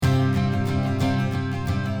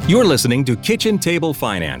You're listening to Kitchen Table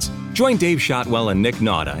Finance. Join Dave Shotwell and Nick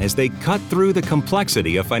Nauta as they cut through the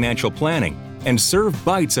complexity of financial planning and serve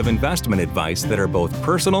bites of investment advice that are both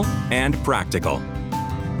personal and practical.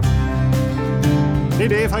 Hey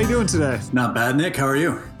Dave, how you doing today? Not bad, Nick. How are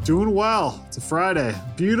you? Doing well. It's a Friday.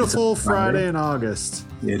 Beautiful Friday in August.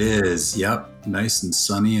 It is. Yep. Nice and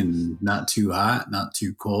sunny and not too hot, not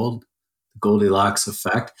too cold. The Goldilocks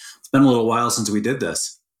effect. It's been a little while since we did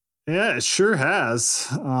this. Yeah, it sure has.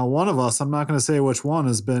 One of us, I'm not going to say which one,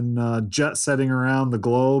 has been jet setting around the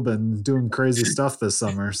globe and doing crazy stuff this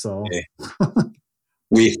summer. So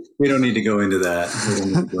we don't need to go into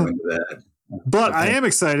that. But I am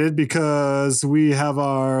excited because we have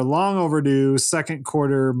our long overdue second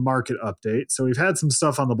quarter market update. So we've had some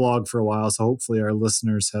stuff on the blog for a while, so hopefully our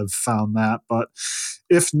listeners have found that. But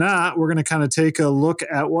if not, we're going to kind of take a look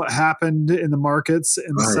at what happened in the markets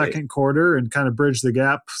in the second quarter and kind of bridge the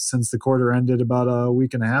gap since the quarter ended about a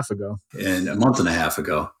week and a half ago. And a month and a half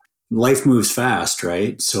ago. Life moves fast,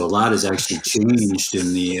 right? So a lot has actually changed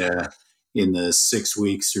in the 6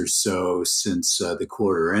 weeks or so since the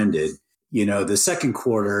quarter ended. You know, the second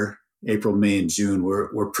quarter, April, May, and June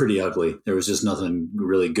were pretty ugly. There was just nothing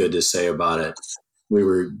really good to say about it. We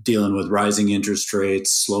were dealing with rising interest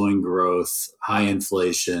rates, slowing growth, high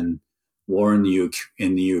inflation, war in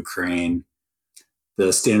the Ukraine.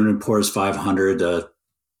 The Standard & Poor's 500, the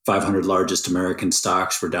 500 largest American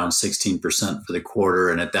stocks were down 16% for the quarter.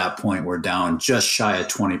 And at that point, we're down just shy of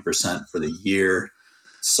 20% for the year,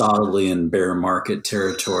 solidly in bear market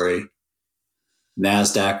territory.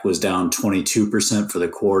 NASDAQ was down 22% for the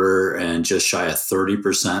quarter and just shy of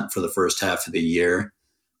 30% for the first half of the year.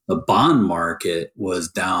 The bond market was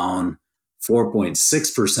down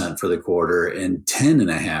 4.6% for the quarter and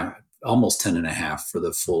almost 10.5% for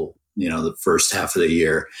the full, the first half of the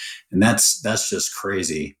year. And that's just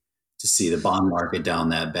crazy to see the bond market down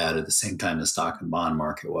that bad at the same time the stock and bond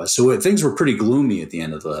market was. So things were pretty gloomy at the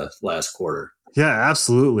end of the last quarter. Yeah,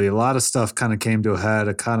 absolutely. A lot of stuff kind of came to a head,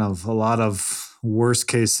 a lot of worst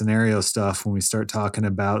case scenario stuff when we start talking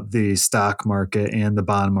about the stock market and the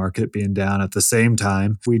bond market being down at the same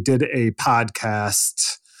time. We did a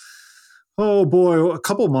podcast, a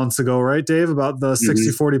couple months ago, right, Dave, about the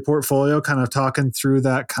 60-40 portfolio, kind of talking through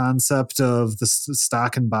that concept of the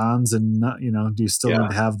stock and bonds and, do you still need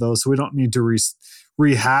to have those? So we don't need to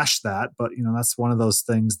rehash that, but, that's one of those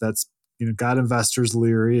things that's, got investors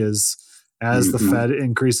leery as the Fed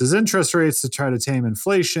increases interest rates to try to tame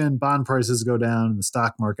inflation, bond prices go down, and the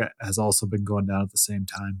stock market has also been going down at the same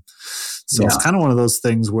time. So it's kind of one of those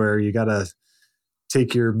things where you got to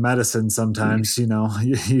take your medicine sometimes, you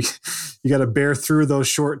got to bear through those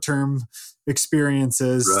short-term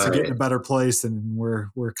experiences to get in a better place. And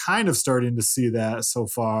we're kind of starting to see that so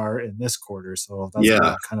far in this quarter. So that's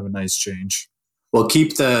kind of a nice change. Well,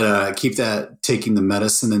 keep that taking the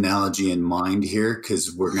medicine analogy in mind here,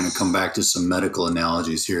 because we're going to come back to some medical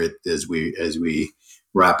analogies here as we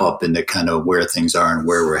wrap up into kind of where things are and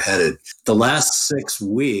where we're headed. The last 6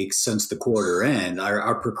 weeks since the quarter end,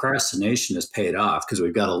 our procrastination has paid off because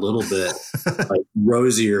we've got a little bit like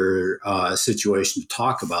rosier situation to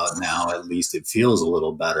talk about now. At least it feels a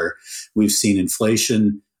little better. We've seen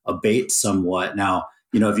inflation abate somewhat now.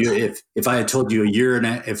 If I had told you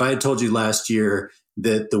if I had told you last year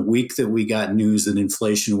that the week that we got news that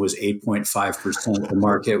inflation was 8.5%, the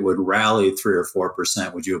market would rally 3 or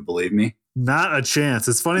 4%, would you have believed me? Not a chance.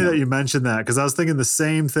 It's funny that you mentioned that because I was thinking the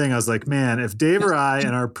same thing. I was like, man, if Dave or I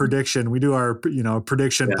in our prediction, we do our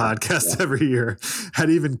prediction podcast every year, had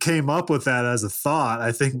even came up with that as a thought,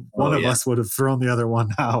 I think one of us would have thrown the other one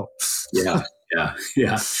out. Yeah.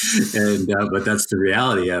 And, but that's the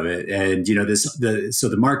reality of it. And, so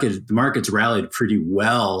the market's rallied pretty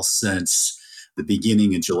well since the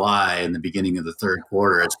beginning of July and the beginning of the third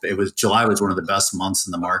quarter. July was one of the best months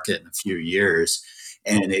in the market in a few years.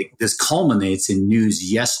 And this culminates in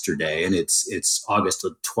news yesterday, and it's August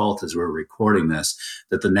the 12th as we're recording this,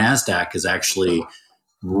 that the NASDAQ has actually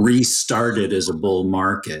restarted as a bull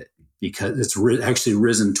market because it's actually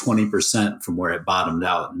risen 20% from where it bottomed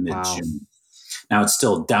out in mid-June. Wow. Now, it's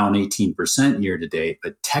still down 18% year to date,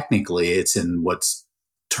 but technically it's in what's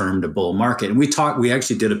termed a bull market. And we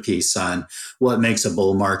actually did a piece on what makes a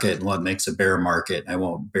bull market and what makes a bear market. I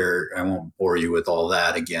won't bore you with all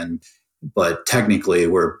that again, but technically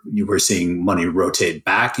we're seeing money rotate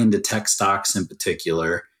back into tech stocks in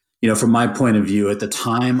particular. From my point of view at the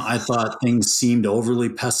time, I thought things seemed overly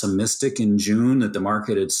pessimistic in June, that the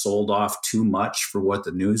market had sold off too much for what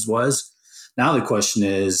the news was. Now the question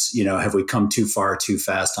is, have we come too far too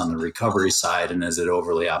fast on the recovery side, and is it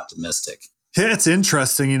overly optimistic? Yeah, it's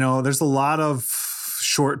interesting. There's a lot of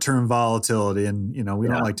short-term volatility, and we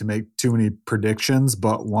don't like to make too many predictions,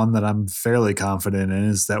 but one that I'm fairly confident in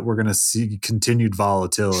is that we're going to see continued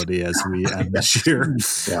volatility as we end this year.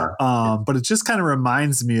 But it just kind of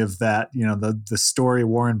reminds me of that, the story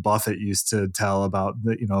Warren Buffett used to tell about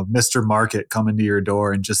the, Mr. Market coming to your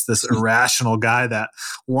door, and just this irrational guy that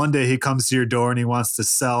one day he comes to your door and he wants to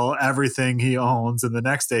sell everything he owns, and the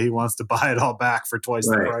next day he wants to buy it all back for twice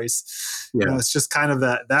the price. It's just kind of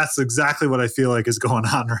that's exactly what I feel like is going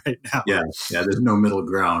on right now. Yeah. There's no middle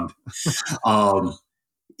ground.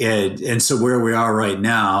 And so where we are right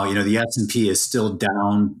now, the S&P is still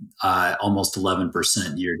down almost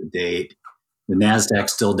 11% year to date. The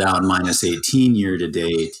NASDAQ's still down minus 18 year to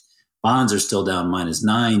date. Bonds are still down minus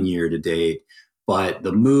 9 year to date. But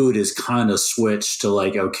the mood is kind of switched to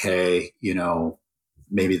like, okay,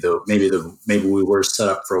 maybe we were set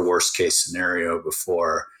up for a worst case scenario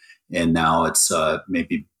before, and now it's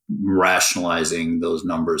maybe rationalizing those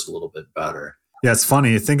numbers a little bit better. Yeah, it's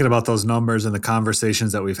funny thinking about those numbers and the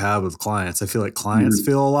conversations that we've had with clients. I feel like clients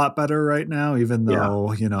feel a lot better right now, even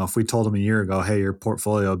though, if we told them a year ago, hey, your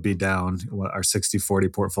portfolio would be down, our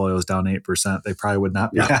 60-40 portfolio is down 8%, they probably would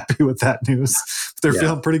not be happy with that news. But they're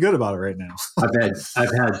feeling pretty good about it right now.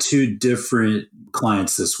 I've had two different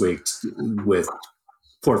clients this week with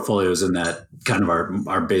portfolios in that kind of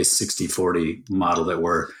our base 60-40 model that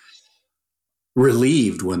were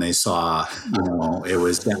relieved when they saw, it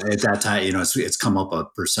was at that time, it's come up 1%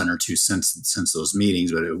 or 2% since those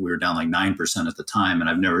meetings, but we were down like 9% at the time. And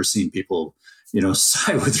I've never seen people,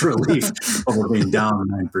 sigh with relief over being down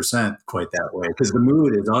 9% quite that way. Because the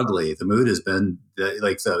mood is ugly. The mood has been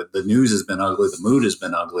the news has been ugly. The mood has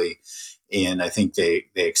been ugly. And I think they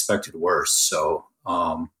expected worse. So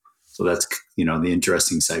that's, the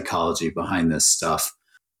interesting psychology behind this stuff.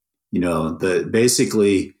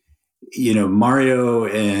 Mario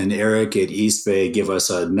and Eric at East Bay give us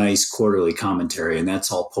a nice quarterly commentary, and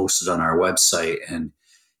that's all posted on our website. And,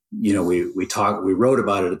 we wrote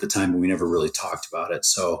about it at the time, but we never really talked about it.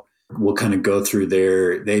 So we'll kind of go through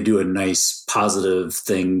there. They do a nice positive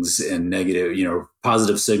things and negative,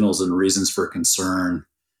 positive signals and reasons for concern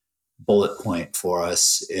bullet point for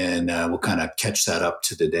us. And we'll kind of catch that up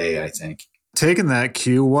to today, I think. Taking that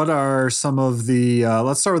cue, what are some of the,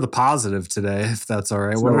 let's start with the positive today, if that's all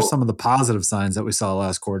right. What are some of the positive signs that we saw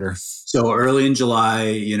last quarter? So early in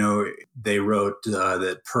July, they wrote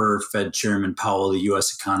that per Fed Chairman Powell, the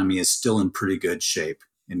U.S. economy is still in pretty good shape,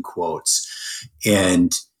 in quotes.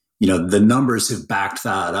 And, the numbers have backed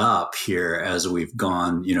that up here as we've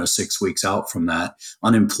gone, 6 weeks out from that.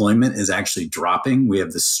 Unemployment is actually dropping. We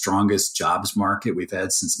have the strongest jobs market we've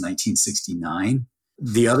had since 1969.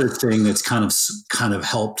 The other thing that's kind of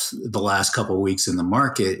helped the last couple of weeks in the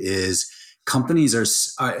market is companies are,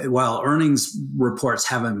 while earnings reports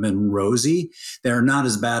haven't been rosy, they're not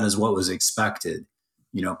as bad as what was expected.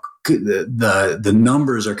 The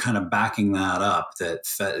numbers are kind of backing that up. That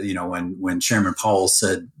when Chairman Powell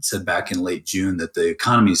said back in late June that the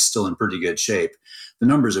economy is still in pretty good shape, the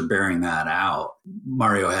numbers are bearing that out.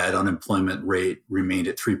 Mario had unemployment rate remained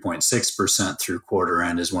at 3.6% through quarter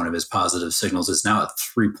end as one of his positive signals. It's now at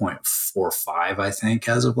 3.45, I think,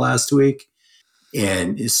 as of last week.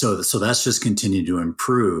 And so that's just continued to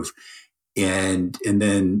improve. And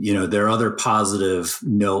then, their other positive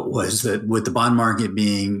note was that with the bond market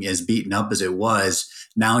being as beaten up as it was,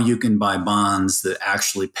 now you can buy bonds that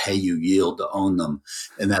actually pay you yield to own them.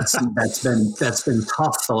 And that's been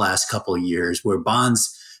tough the last couple of years, where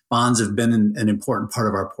bonds have been an important part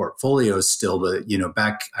of our portfolio still. But,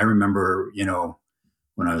 I remember,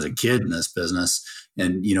 when I was a kid in this business,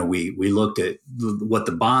 and, we looked at what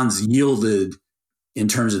the bonds yielded in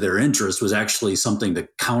terms of their interest was actually something to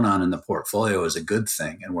count on in the portfolio as a good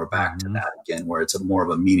thing. And we're back to that again, where it's more of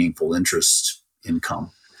a meaningful interest income.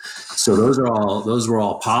 So those were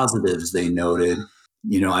all positives they noted.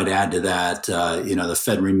 I'd add to that, the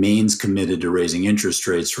Fed remains committed to raising interest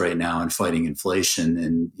rates right now and fighting inflation.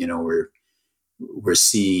 And, we're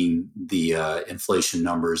seeing the inflation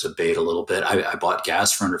numbers abate a little bit. I bought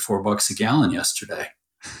gas for under $4 a gallon yesterday.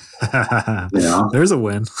 There's a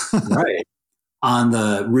win. Right. On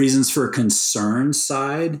the reasons for concern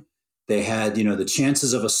side, they had, the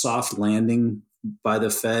chances of a soft landing by the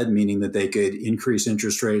Fed, meaning that they could increase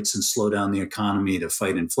interest rates and slow down the economy to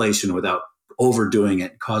fight inflation without overdoing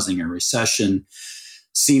it, causing a recession,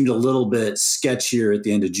 seemed a little bit sketchier at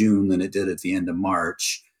the end of June than it did at the end of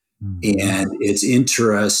March. Mm-hmm. And it's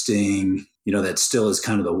interesting, that still is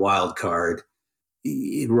kind of the wild card.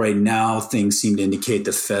 right now things seem to indicate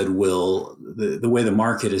the Fed will, the way the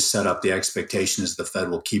market is set up, the expectation is the Fed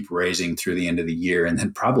will keep raising through the end of the year, and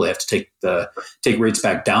then probably have to take rates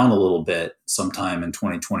back down a little bit sometime in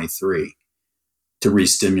 2023 to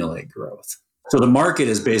re-stimulate growth. So the market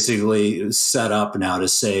is basically set up now to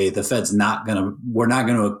say the Fed's we're not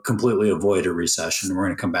going to completely avoid a recession. We're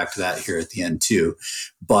going to come back to that here at the end too.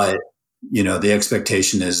 But, the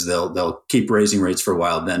expectation is they'll keep raising rates for a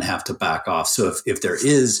while, then have to back off. So if there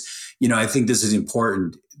is, I think this is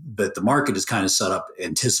important, but the market is kind of set up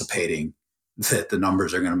anticipating that the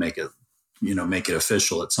numbers are going to make it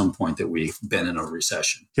official at some point that we've been in a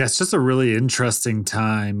recession. Yeah, it's just a really interesting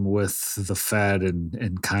time with the Fed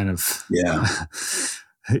and kind of,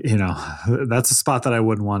 that's a spot that I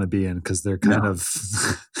wouldn't want to be in, because they're kind of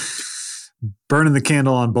burning the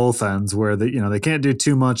candle on both ends, where they can't do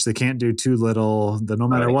too much, they can't do too little. No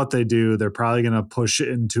matter what they do, they're probably going to push it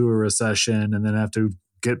into a recession and then have to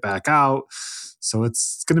get back out. So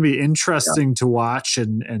it's going to be interesting to watch.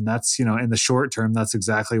 And that's, in the short term, that's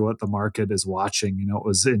exactly what the market is watching. It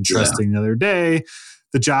was interesting the other day,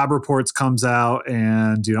 the job reports comes out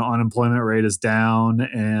and, unemployment rate is down,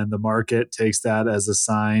 and the market takes that as a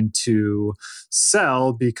sign to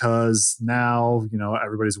sell, because now,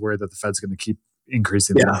 everybody's worried that the Fed's going to keep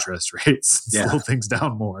increasing the interest rates and slow things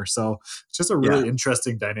down more. So it's just a really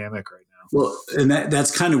interesting dynamic right now. Well, and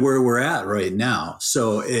that's kind of where we're at right now.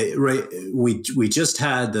 So we just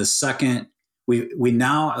had the second, we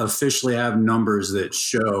now officially have numbers that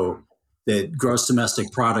show that gross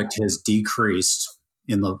domestic product has decreased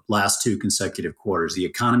in the last 2 consecutive quarters. The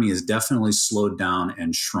economy has definitely slowed down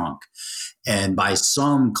and shrunk. And by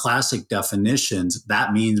some classic definitions,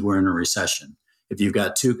 that means we're in a recession. If you've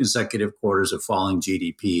got 2 consecutive quarters of falling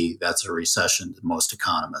GDP, that's a recession to most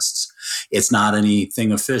economists. It's not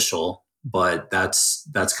anything official, but that's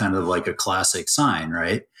kind of like a classic sign,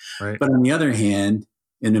 right? But on the other hand,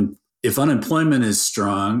 if unemployment is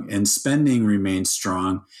strong and spending remains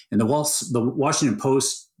strong, and the Washington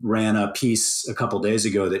Post ran a piece a couple of days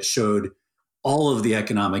ago that showed all of the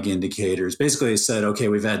economic indicators. Basically, it said, okay,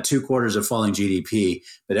 we've had 2 quarters of falling GDP,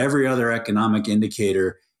 but every other eeconomic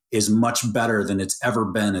indicator is much better than it's ever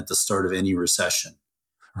been at the start of any recession.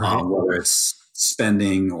 Whether it's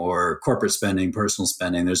spending or corporate spending, personal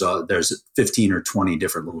spending, there's 15 or 20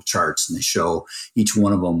 different little charts, and they show each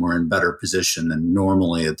one of them we're in better position than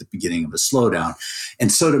normally at the beginning of a slowdown.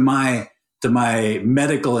 And so to my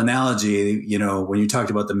medical analogy, when you talked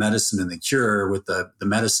about the medicine and the cure, with the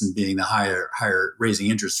medicine being the higher raising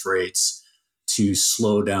interest rates to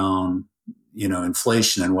slow down,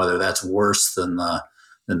 inflation, and whether that's worse than the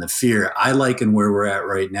fear, I liken where we're at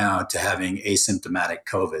right now to having asymptomatic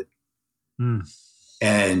COVID.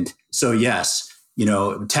 And so, yes,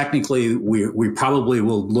 technically we probably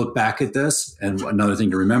will look back at this. And another thing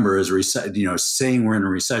to remember is, saying we're in a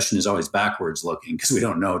recession is always backwards looking, because we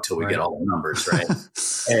don't know till we get all the numbers, right?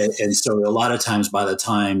 and so a lot of times by the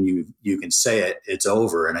time you can say it, it's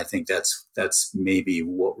over. And I think that's maybe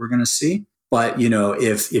what we're going to see. But,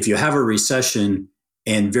 if you have a recession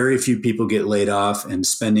and very few people get laid off and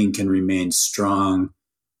spending can remain strong,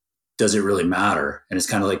 does it really matter? And it's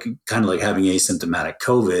kind of like having asymptomatic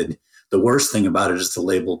COVID. The worst thing about it is the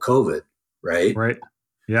label COVID, right? Right.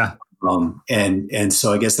 Yeah. And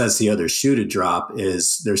so I guess that's the other shoe to drop,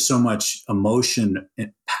 is there's so much emotion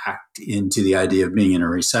packed into the idea of being in a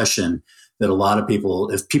recession that a lot of people,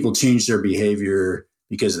 if people change their behavior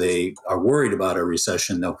because they are worried about a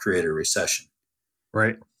recession, they'll create a recession.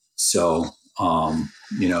 Right. So,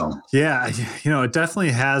 Yeah, it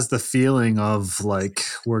definitely has the feeling of like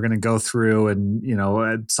we're going to go through and,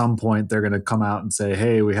 at some point they're going to come out and say,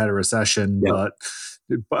 hey, we had a recession, but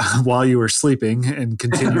while you were sleeping and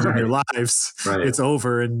continuing your lives, it's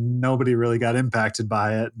over and nobody really got impacted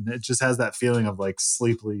by it. And it just has that feeling of like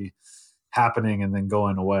sleepily happening and then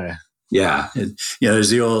going away. Yeah. There's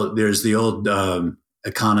the old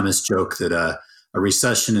economist joke that a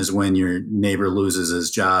recession is when your neighbor loses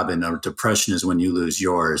his job, and a depression is when you lose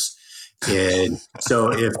yours. And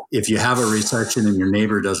so if you have a recession and your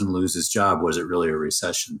neighbor doesn't lose his job, was it really a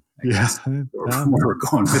recession? Where we're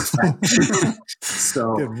going with that. So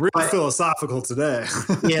real philosophical today.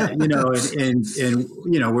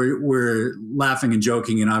 We're laughing and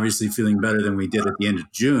joking and obviously feeling better than we did at the end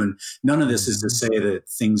of June. None of this is to say that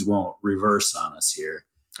things won't reverse on us here.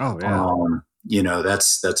 Oh yeah.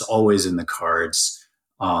 That's always in the cards.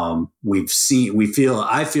 I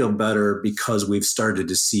feel better because we've started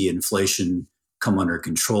to see inflation come under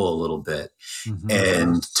control a little bit. Mm-hmm.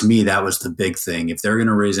 And to me, that was the big thing. If they're going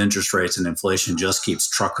to raise interest rates and inflation just keeps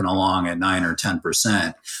trucking along at 9 or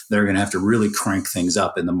 10%, they're going to have to really crank things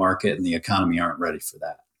up, and the market and the economy aren't ready for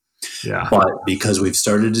that. Yeah. But because we've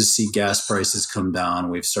started to see gas prices come down,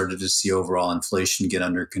 we've started to see overall inflation get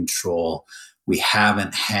under control. We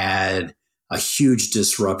haven't had a huge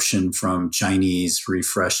disruption from Chinese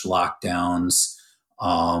refreshed lockdowns.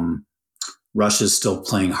 Russia's still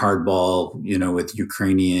playing hardball, with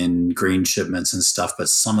Ukrainian grain shipments and stuff, but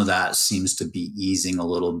some of that seems to be easing a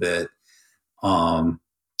little bit. On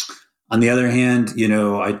the other hand,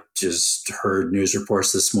 I just heard news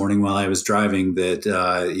reports this morning while I was driving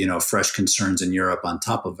that, fresh concerns in Europe on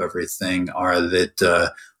top of everything are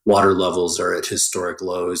that water levels are at historic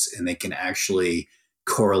lows, and they can actually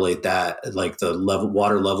correlate that, like the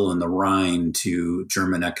water level in the Rhine, to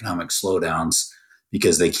German economic slowdowns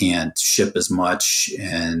because they can't ship as much.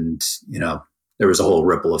 And, there was a whole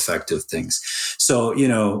ripple effect of things. So,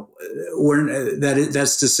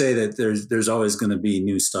 that's to say that there's always going to be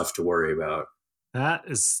new stuff to worry about. That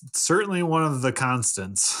is certainly one of the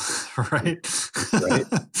constants, right? Right.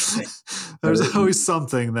 There's always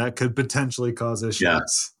something that could potentially cause issues. Yeah.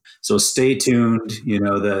 So stay tuned.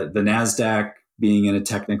 The NASDAQ being in a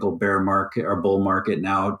technical bear market or bull market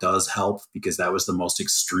now does help, because that was the most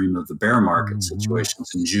extreme of the bear market situations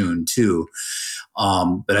in June too.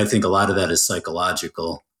 But I think a lot of that is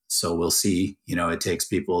psychological. So we'll see, it takes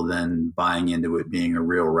people then buying into it being a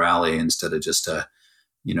real rally instead of just the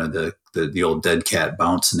old dead cat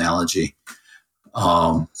bounce analogy.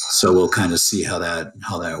 So we'll kind of see how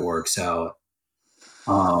that works out.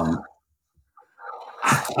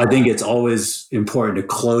 I think it's always important to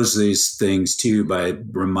close these things too by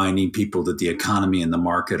reminding people that the economy and the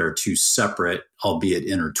market are two separate, albeit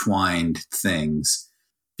intertwined things,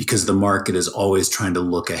 because the market is always trying to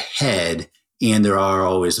look ahead, and there are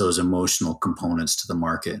always those emotional components to the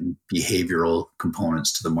market and behavioral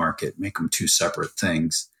components to the market, make them two separate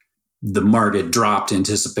things. The market dropped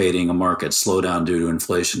anticipating a market slowdown due to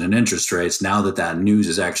inflation and interest rates. Now that news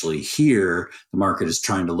is actually here, the market is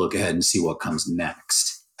trying to look ahead and see what comes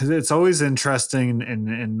next. It's always interesting,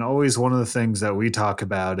 and always one of the things that we talk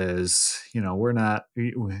about is,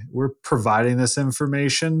 we're providing this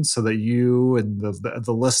information so that you and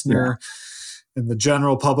the listener and the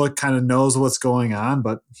general public kind of knows what's going on.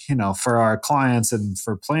 But, for our clients and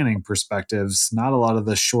for planning perspectives, not a lot of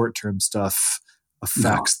the short-term stuff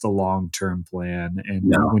affects the long-term plan.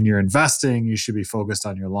 And when you're investing, you should be focused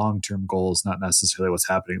on your long-term goals, not necessarily what's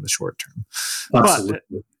happening in the short term. Absolutely.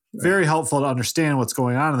 But very helpful to understand what's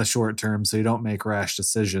going on in the short term so you don't make rash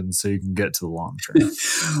decisions, so you can get to the long term.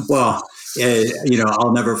 Well,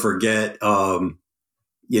 I'll never forget, when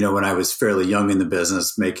I was fairly young in the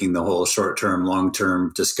business, making the whole short-term,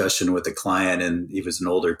 long-term discussion with a client, and he was an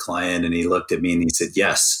older client, and he looked at me and he said,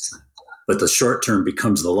 yes, but the short term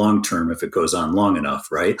becomes the long term if it goes on long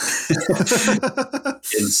enough, right?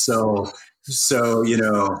 And so,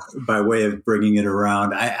 by way of bringing it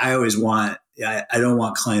around, I always want, I don't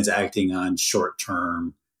want clients acting on short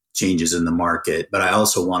term changes in the market, but I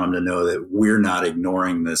also want them to know that we're not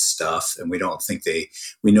ignoring this stuff, and we don't think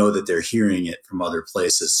we know that they're hearing it from other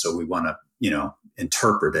places. So we want to,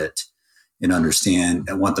 interpret it and understand,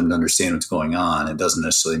 and want them to understand what's going on. It doesn't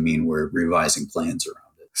necessarily mean we're revising plans around.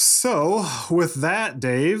 So with that,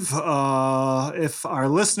 Dave, if our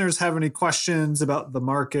listeners have any questions about the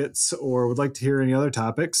markets or would like to hear any other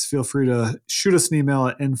topics, feel free to shoot us an email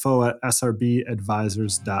at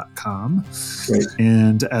info@srbadvisors.com. Great.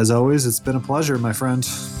 And as always, it's been a pleasure, my friend.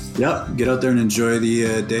 Yep. Get out there and enjoy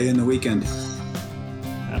the day and the weekend.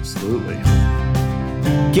 Absolutely.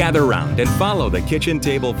 Gather round and follow the Kitchen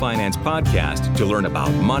Table Finance podcast to learn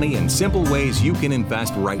about money and simple ways you can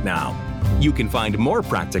invest right now. You can find more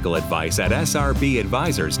practical advice at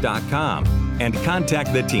srbadvisors.com and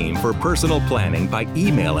contact the team for personal planning by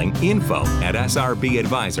emailing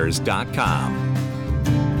info@srbadvisors.com.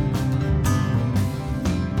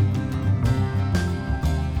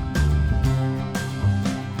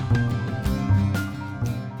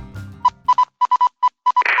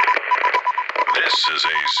 This is a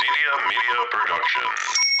Zedia Media production.